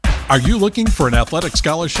Are you looking for an athletic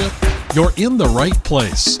scholarship? You're in the right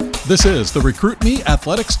place. This is the Recruit Me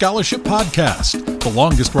Athletic Scholarship Podcast, the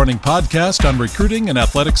longest-running podcast on recruiting and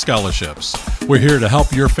athletic scholarships. We're here to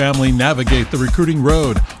help your family navigate the recruiting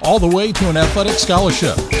road all the way to an athletic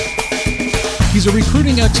scholarship. He's a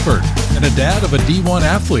recruiting expert and a dad of a D1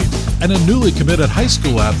 athlete and a newly committed high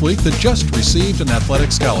school athlete that just received an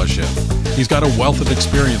athletic scholarship. He's got a wealth of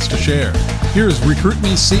experience to share. Here's Recruit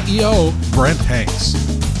Me CEO, Brent Hanks.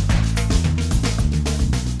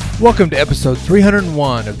 Welcome to episode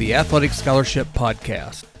 301 of the Athletic Scholarship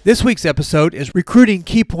Podcast. This week's episode is Recruiting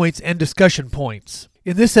Key Points and Discussion Points.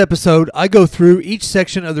 In this episode, I go through each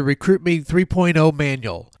section of the Recruit Me 3.0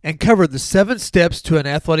 manual and cover the 7 steps to an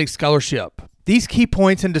athletic scholarship. These key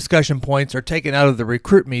points and discussion points are taken out of the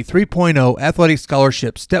Recruit Me 3.0 Athletic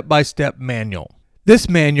Scholarship Step-by-Step Manual. This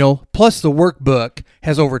manual, plus the workbook,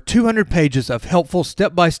 has over 200 pages of helpful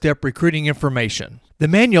step-by-step recruiting information. The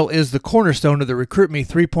manual is the cornerstone of the Recruit Me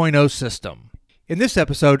 3.0 system. In this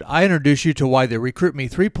episode, I introduce you to why the Recruit Me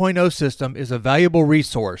 3.0 system is a valuable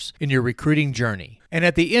resource in your recruiting journey. And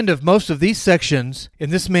at the end of most of these sections in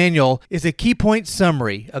this manual is a key point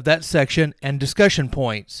summary of that section and discussion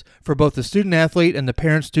points for both the student athlete and the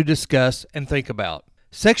parents to discuss and think about.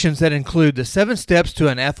 Sections that include the 7 steps to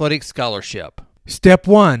an athletic scholarship. Step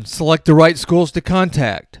 1, select the right schools to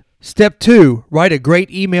contact. Step 2, write a great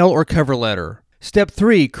email or cover letter. Step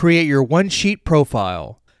 3, create your one-sheet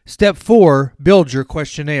profile. Step 4, build your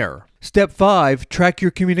questionnaire. Step 5, track your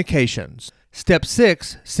communications. Step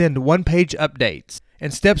 6, send one-page updates.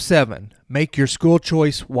 And Step 7, make your school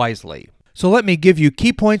choice wisely. So let me give you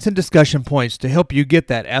key points and discussion points to help you get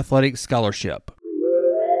that athletic scholarship.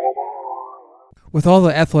 With all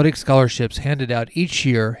the athletic scholarships handed out each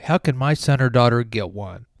year, how can my son or daughter get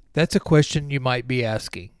one? That's a question you might be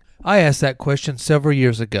asking. I asked that question several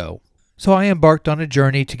years ago. So I embarked on a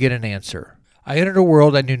journey to get an answer. I entered a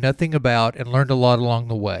world I knew nothing about and learned a lot along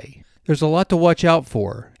the way. There's a lot to watch out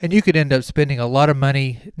for, and you could end up spending a lot of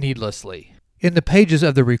money needlessly. In the pages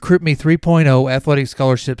of the Recruit Me 3.0 Athletic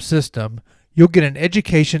Scholarship System, you'll get an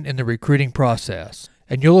education in the recruiting process,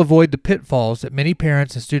 and you'll avoid the pitfalls that many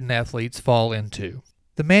parents and student athletes fall into.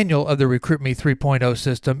 The manual of the Recruit Me 3.0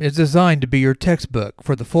 system is designed to be your textbook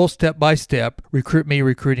for the full step-by-step Recruit Me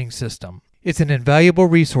recruiting system. It's an invaluable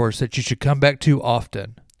resource that you should come back to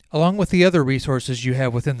often. Along with the other resources you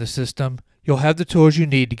have within the system, you'll have the tools you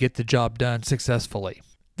need to get the job done successfully.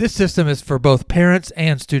 This system is for both parents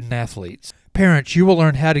and student athletes. Parents, you will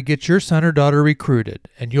learn how to get your son or daughter recruited,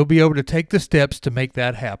 and you'll be able to take the steps to make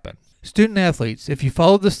that happen. Student athletes, if you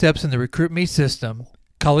follow the steps in the Recruit Me system,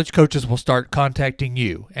 college coaches will start contacting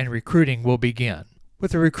you, and recruiting will begin.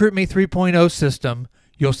 With the Recruit Me 3.0 system,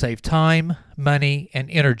 you'll save time, money, and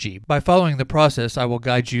energy by following the process I will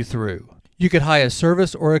guide you through. You could hire a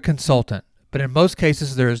service or a consultant, but in most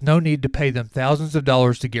cases there is no need to pay them thousands of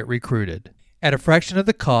dollars to get recruited. At a fraction of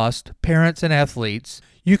the cost, parents and athletes,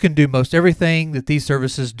 you can do most everything that these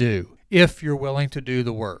services do, if you're willing to do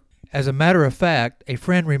the work. As a matter of fact, a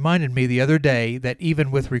friend reminded me the other day that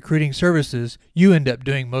even with recruiting services, you end up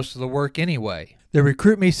doing most of the work anyway. The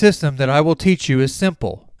Recruit Me system that I will teach you is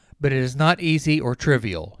simple, but it is not easy or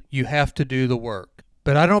trivial. You have to do the work.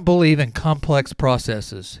 But I don't believe in complex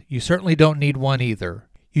processes. You certainly don't need one either.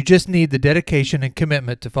 You just need the dedication and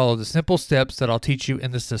commitment to follow the simple steps that I'll teach you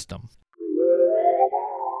in the system.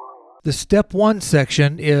 The Step 1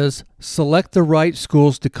 section is select the right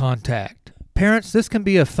schools to contact. Parents, this can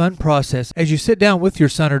be a fun process as you sit down with your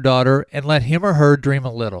son or daughter and let him or her dream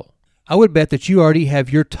a little. I would bet that you already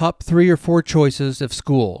have your top 3 or 4 choices of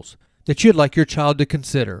schools that you'd like your child to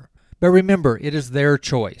consider. But remember, it is their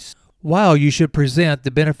choice. While you should present the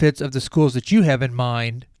benefits of the schools that you have in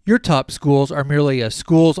mind, your top schools are merely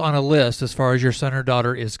schools on a list as far as your son or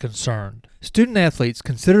daughter is concerned. Student athletes,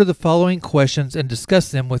 consider the following questions and discuss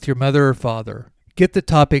them with your mother or father. Get the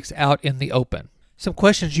topics out in the open. Some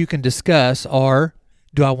questions you can discuss are,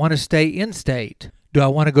 do I want to stay in-state? Do I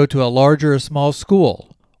want to go to a large or a small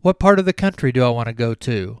school? What part of the country do I want to go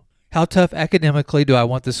to? How tough academically do I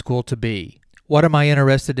want the school to be? What am I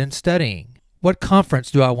interested in studying? What conference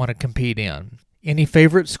do I want to compete in? Any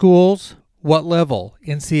favorite schools? What level?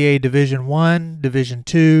 NCAA Division I, Division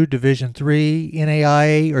II, Division III,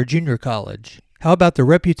 NAIA, or junior college? How about the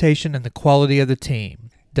reputation and the quality of the team?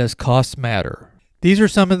 Does cost matter? These are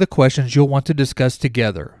some of the questions you'll want to discuss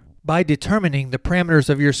together. By determining the parameters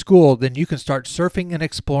of your school, then you can start surfing and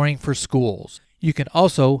exploring for schools. You can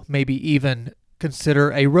also maybe even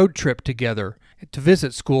consider a road trip together to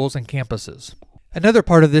visit schools and campuses. Another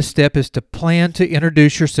part of this step is to plan to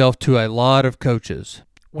introduce yourself to a lot of coaches.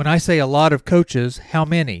 When I say a lot of coaches, how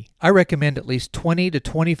many? I recommend at least 20 to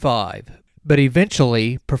 25, but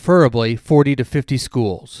eventually, preferably 40 to 50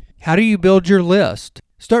 schools. How do you build your list?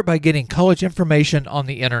 Start by getting college information on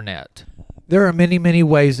the internet. There are many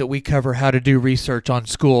ways that we cover how to do research on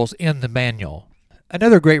schools in the manual.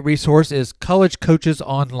 Another great resource is College Coaches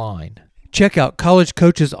Online. Check out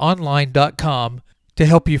collegecoachesonline.com to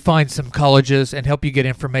help you find some colleges and help you get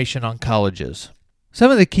information on colleges. Some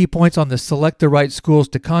of the key points on the Select the Right Schools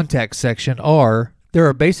to Contact section are: there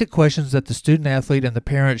are basic questions that the student athlete and the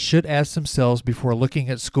parents should ask themselves before looking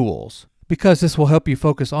at schools, because this will help you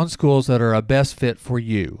focus on schools that are a best fit for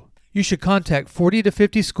you. You should contact 40 to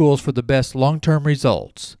 50 schools for the best long-term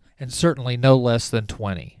results, and certainly no less than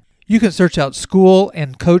 20. You can search out school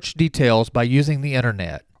and coach details by using the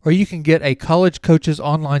internet, or you can get a College Coaches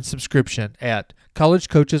Online subscription at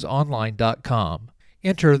collegecoachesonline.com.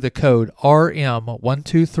 Enter the code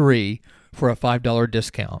RM123 for a $5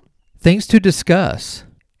 discount. Things to discuss.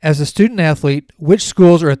 As a student athlete, which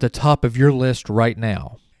schools are at the top of your list right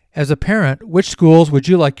now? As a parent, which schools would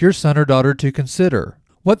you like your son or daughter to consider?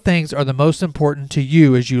 What things are the most important to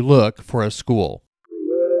you as you look for a school?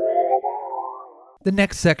 The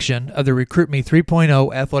next section of the Recruit Me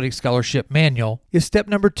 3.0 Athletic Scholarship Manual is step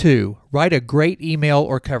number 2, write a great email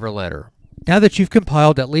or cover letter. Now that you've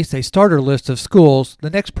compiled at least a starter list of schools, the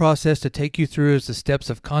next process to take you through is the steps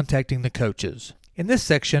of contacting the coaches. In this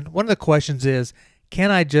section, one of the questions is, can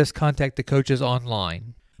I just contact the coaches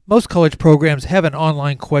online? Most college programs have an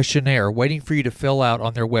online questionnaire waiting for you to fill out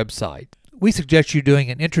on their website. We suggest you doing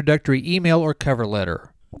an introductory email or cover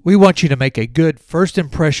letter. We want you to make a good first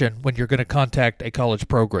impression when you're going to contact a college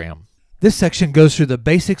program. This section goes through the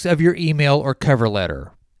basics of your email or cover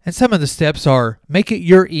letter. And some of the steps are: make it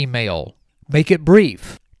your email, make it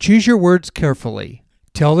brief, choose your words carefully,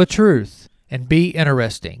 tell the truth, and be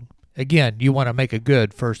interesting. Again, you want to make a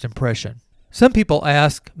good first impression. Some people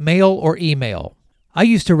ask, mail or email. I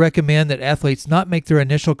used to recommend that athletes not make their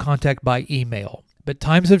initial contact by email, but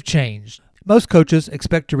times have changed. Most coaches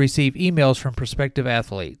expect to receive emails from prospective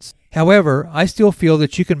athletes. However, I still feel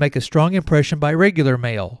that you can make a strong impression by regular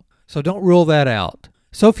mail, so don't rule that out.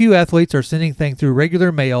 So few athletes are sending things through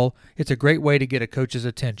regular mail, it's a great way to get a coach's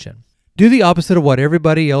attention. Do the opposite of what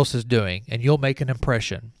everybody else is doing, and you'll make an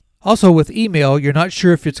impression. Also, with email, you're not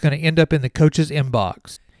sure if it's going to end up in the coach's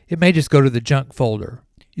inbox. It may just go to the junk folder.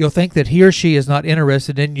 You'll think that he or she is not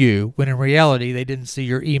interested in you, when in reality they didn't see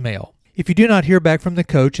your email. If you do not hear back from the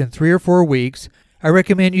coach in 3 or 4 weeks, I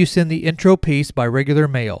recommend you send the intro piece by regular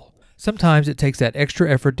mail. Sometimes it takes that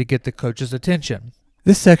extra effort to get the coach's attention.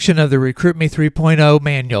 This section of the Recruit Me 3.0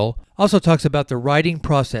 manual also talks about the writing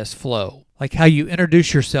process flow, like how you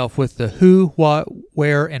introduce yourself with the who, what,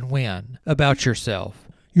 where, and when about yourself,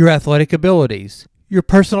 your athletic abilities, your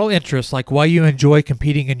personal interests like why you enjoy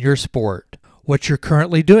competing in your sport, what you're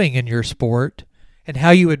currently doing in your sport, and how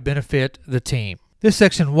you would benefit the team. This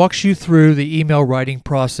section walks you through the email writing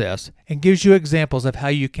process and gives you examples of how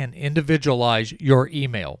you can individualize your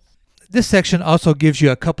email. This section also gives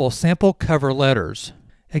you a couple sample cover letters.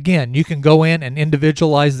 Again, you can go in and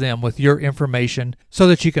individualize them with your information so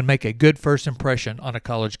that you can make a good first impression on a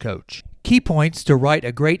college coach. Key points to write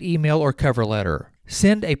a great email or cover letter.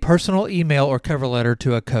 Send a personal email or cover letter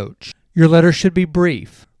to a coach. Your letter should be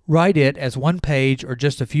brief. Write it as 1 page or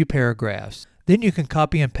just a few paragraphs. Then you can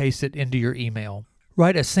copy and paste it into your email.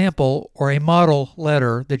 Write a sample or a model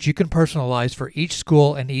letter that you can personalize for each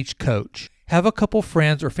school and each coach. Have a couple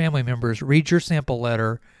friends or family members read your sample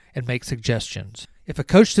letter and make suggestions. If a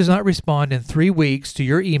coach does not respond in 3 weeks to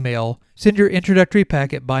your email, send your introductory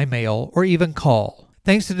packet by mail or even call.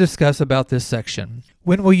 Things to discuss about this section.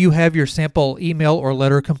 When will you have your sample email or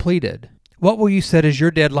letter completed? What will you set as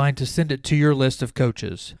your deadline to send it to your list of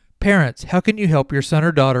coaches? Parents, how can you help your son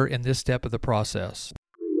or daughter in this step of the process?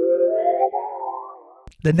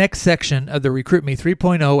 The next section of the Recruit Me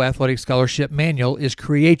 3.0 Athletic Scholarship Manual is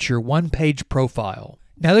create your 1-page profile.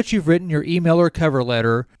 Now that you've written your email or cover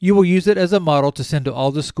letter, you will use it as a model to send to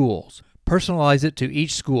all the schools. Personalize it to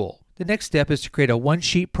each school. The next step is to create a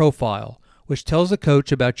 1-sheet profile, which tells the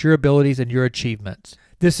coach about your abilities and your achievements.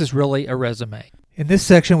 This is really a resume. In this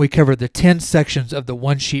section, we cover the 10 sections of the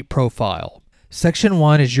 1-sheet profile. Section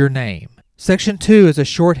 1 is your name. Section 2 is a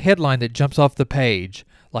short headline that jumps off the page,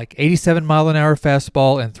 like 87-mile-an-hour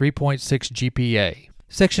fastball and 3.6 GPA.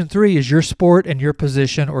 Section 3 is your sport and your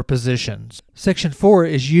position or positions. Section 4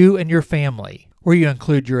 is you and your family, where you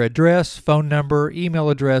include your address, phone number, email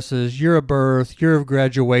addresses, year of birth, year of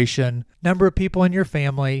graduation, number of people in your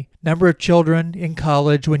family, number of children in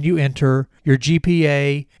college when you enter, your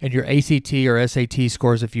GPA, and your ACT or SAT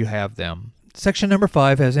scores if you have them. Section number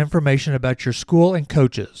 5 has information about your school and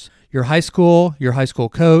coaches, your high school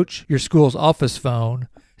coach, your school's office phone,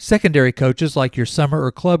 secondary coaches like your summer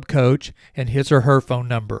or club coach, and his or her phone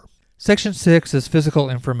number. Section 6 is physical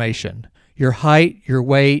information, your height, your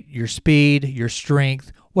weight, your speed, your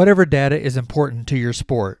strength, whatever data is important to your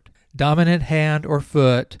sport, dominant hand or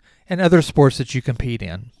foot, and other sports that you compete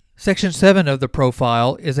in. Section 7 of the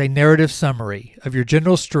profile is a narrative summary of your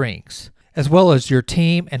general strengths, as well as your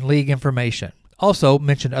team and league information. Also,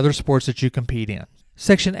 mention other sports that you compete in.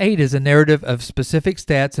 Section 8 is a narrative of specific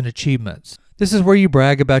stats and achievements. This is where you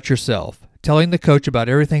brag about yourself, telling the coach about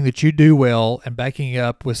everything that you do well and backing it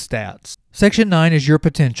up with stats. Section 9 is your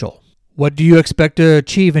potential. What do you expect to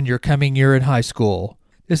achieve in your coming year in high school?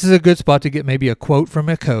 This is a good spot to get maybe a quote from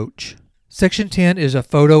a coach. Section 10 is a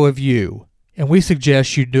photo of you, and we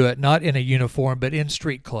suggest you do it not in a uniform but in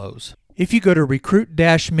street clothes. If you go to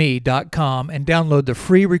recruit-me.com and download the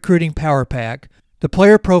free Recruiting Power Pack, the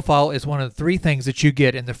player profile is one of the 3 things that you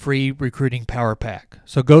get in the free Recruiting Power Pack.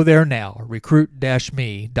 So go there now,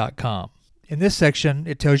 recruit-me.com. In this section,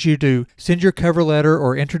 it tells you to send your cover letter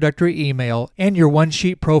or introductory email and your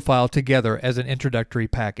one-sheet profile together as an introductory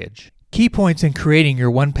package. Key points in creating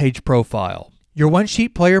your one-page profile. Your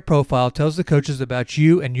one-sheet player profile tells the coaches about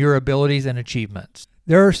you and your abilities and achievements.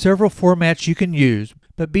 There are several formats you can use,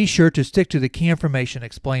 but be sure to stick to the key information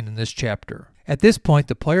explained in this chapter. At this point,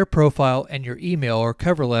 the player profile and your email or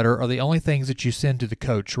cover letter are the only things that you send to the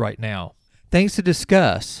coach right now. Things to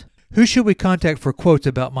discuss. Who should we contact for quotes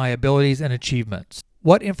about my abilities and achievements?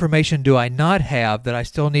 What information do I not have that I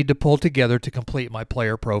still need to pull together to complete my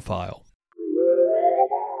player profile?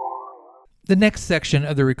 The next section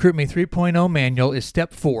of the Recruit Me 3.0 manual is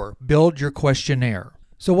Step 4, Build Your Questionnaire.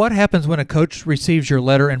 So what happens when a coach receives your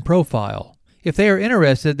letter and profile? If they are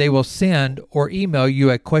interested, they will send or email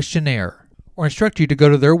you a questionnaire or instruct you to go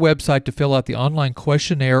to their website to fill out the online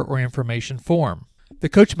questionnaire or information form. The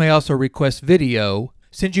coach may also request video,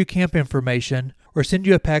 send you camp information, or send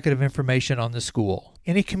you a packet of information on the school.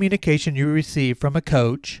 Any communication you receive from a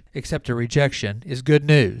coach, except a rejection, is good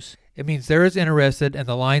news. It means they're as interested and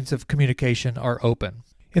the lines of communication are open.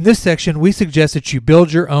 In this section, we suggest that you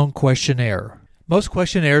build your own questionnaire. Most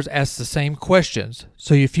questionnaires ask the same questions,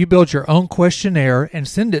 so if you build your own questionnaire and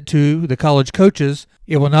send it to the college coaches,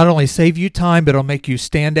 it will not only save you time, but it'll make you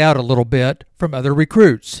stand out a little bit from other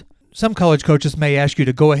recruits. Some college coaches may ask you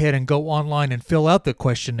to go ahead and go online and fill out the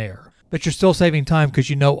questionnaire, but you're still saving time because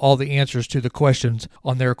you know all the answers to the questions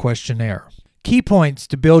on their questionnaire. Key points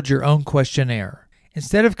to build your own questionnaire.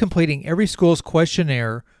 Instead of completing every school's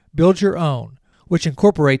questionnaire, build your own, which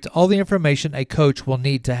incorporates all the information a coach will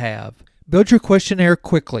need to have. Build your questionnaire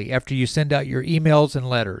quickly after you send out your emails and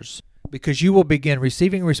letters, because you will begin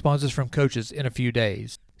receiving responses from coaches in a few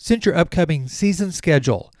days. Send your upcoming season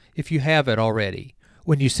schedule, if you have it already,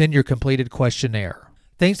 when you send your completed questionnaire.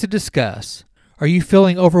 Things to discuss. Are you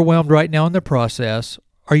feeling overwhelmed right now in the process?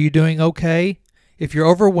 Are you doing okay? If you're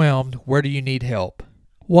overwhelmed, where do you need help?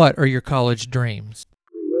 What are your college dreams?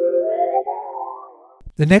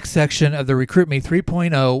 The next section of the Recruit Me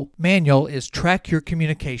 3.0 manual is Track Your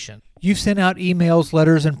Communication. You've sent out emails,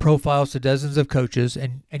 letters, and profiles to dozens of coaches,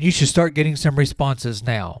 and you should start getting some responses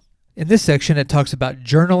now. In this section, it talks about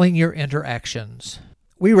journaling your interactions.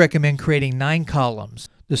 We recommend creating 9 columns: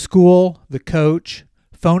 the school, the coach,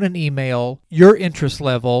 phone and email, your interest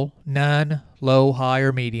level, none, low, high,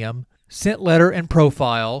 or medium, sent letter and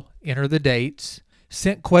profile, enter the dates,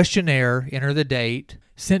 sent questionnaire, enter the date,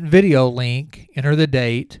 sent video link, enter the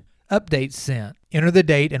date, updates sent, enter the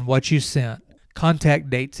date and what you sent, contact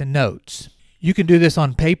dates and notes. You can do this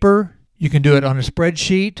on paper, you can do it on a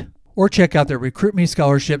spreadsheet, or check out the Recruit Me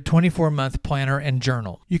Scholarship 24-month planner and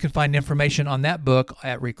journal. You can find information on that book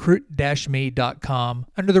at recruit-me.com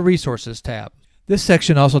under the Resources tab. This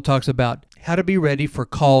section also talks about how to be ready for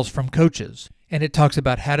calls from coaches, and it talks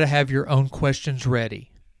about how to have your own questions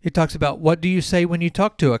ready. It talks about what do you say when you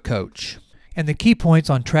talk to a coach. And the key points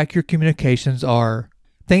on Track Your Communications are: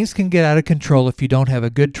 things can get out of control if you don't have a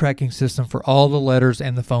good tracking system for all the letters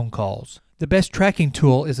and the phone calls. The best tracking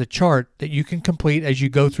tool is a chart that you can complete as you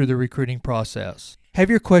go through the recruiting process. Have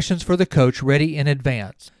your questions for the coach ready in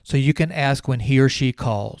advance so you can ask when he or she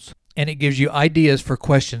calls. And it gives you ideas for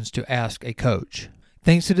questions to ask a coach.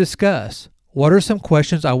 Things to discuss. What are some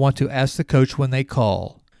questions I want to ask the coach when they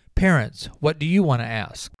call? Parents, what do you want to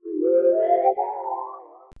ask?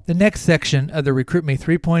 The next section of the Recruit Me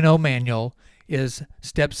 3.0 manual is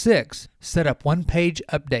Step 6, Set up one-page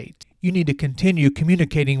update. You need to continue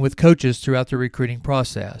communicating with coaches throughout the recruiting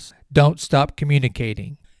process. Don't stop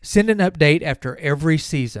communicating. Send an update after every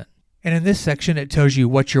season. And in this section, it tells you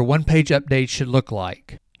what your one-page update should look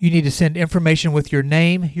like. You need to send information with your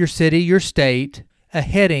name, your city, your state, a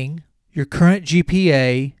heading, your current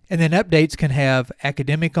GPA, and then updates can have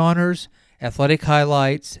academic honors, athletic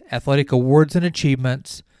highlights, athletic awards and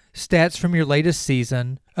achievements, stats from your latest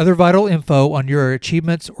season, other vital info on your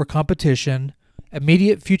achievements or competition,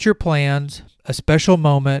 immediate future plans, a special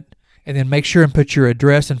moment, and then make sure and put your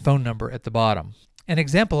address and phone number at the bottom. An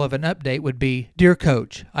example of an update would be, Dear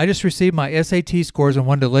Coach, I just received my SAT scores and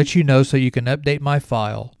wanted to let you know so you can update my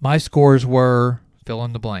file. My scores were, fill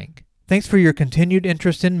in the blank. Thanks for your continued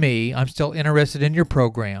interest in me. I'm still interested in your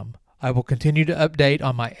program. I will continue to update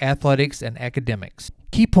on my athletics and academics.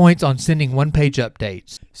 Key points on sending one-page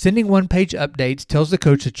updates. Sending one-page updates tells the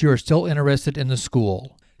coach that you are still interested in the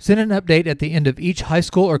school. Send an update at the end of each high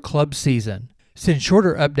school or club season. Send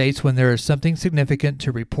shorter updates when there is something significant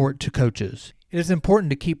to report to coaches. It is important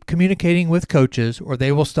to keep communicating with coaches or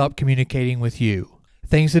they will stop communicating with you.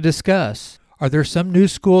 Things to discuss. Are there some new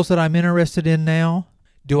schools that I'm interested in now?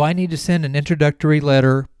 Do I need to send an introductory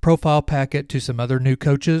letter, profile packet to some other new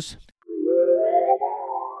coaches?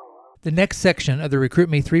 The next section of the Recruit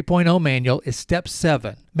Me 3.0 manual is Step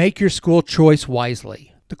 7. Make your school choice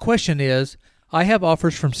wisely. The question is, I have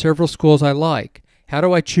offers from several schools I like. How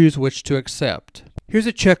do I choose which to accept? Here's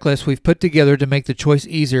a checklist we've put together to make the choice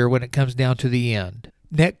easier when it comes down to the end.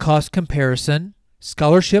 Net cost comparison,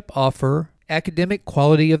 scholarship offer, academic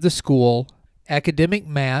quality of the school, academic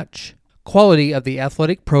match, quality of the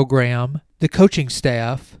athletic program, the coaching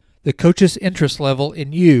staff, the coach's interest level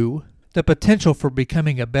in you, the potential for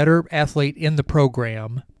becoming a better athlete in the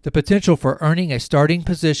program, the potential for earning a starting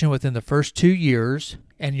position within the first 2 years,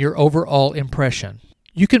 and your overall impression.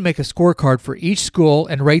 You can make a scorecard for each school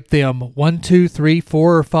and rate them 1, 2, 3,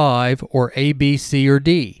 4, or 5, or A, B, C, or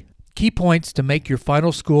D. Key points to make your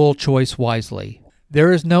final school choice wisely.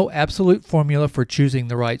 There is no absolute formula for choosing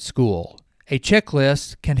the right school. A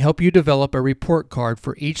checklist can help you develop a report card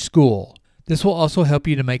for each school. This will also help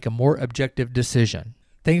you to make a more objective decision.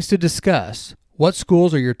 Things to discuss. What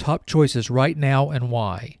schools are your top choices right now and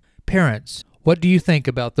why? Parents, what do you think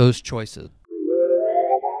about those choices?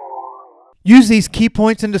 Use these key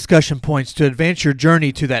points and discussion points to advance your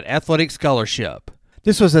journey to that athletic scholarship.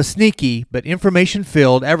 This was a sneaky but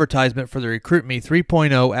information-filled advertisement for the Recruit Me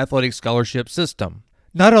 3.0 athletic scholarship system.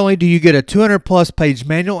 Not only do you get a 200-plus page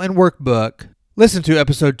manual and workbook, listen to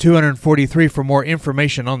episode 243 for more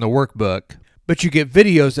information on the workbook, but you get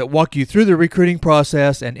videos that walk you through the recruiting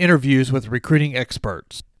process and interviews with recruiting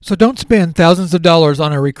experts. So don't spend thousands of dollars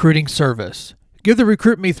on a recruiting service. Give the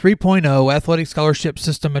Recruit Me 3.0 athletic scholarship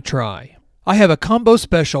system a try. I have a combo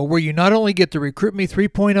special where you not only get the Recruit Me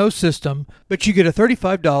 3.0 system, but you get a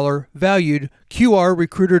 $35 valued QR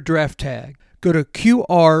Recruiter draft tag. Go to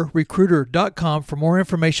qrrecruiter.com for more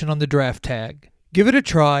information on the draft tag. Give it a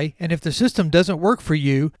try, and if the system doesn't work for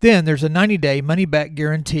you, then there's a 90-day money-back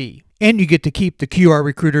guarantee. And you get to keep the QR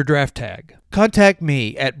Recruiter draft tag. Contact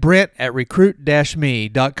me at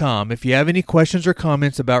brent@recruit-me.com if you have any questions or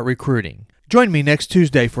comments about recruiting. Join me next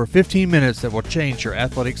Tuesday for 15 minutes that will change your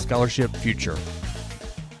athletic scholarship future.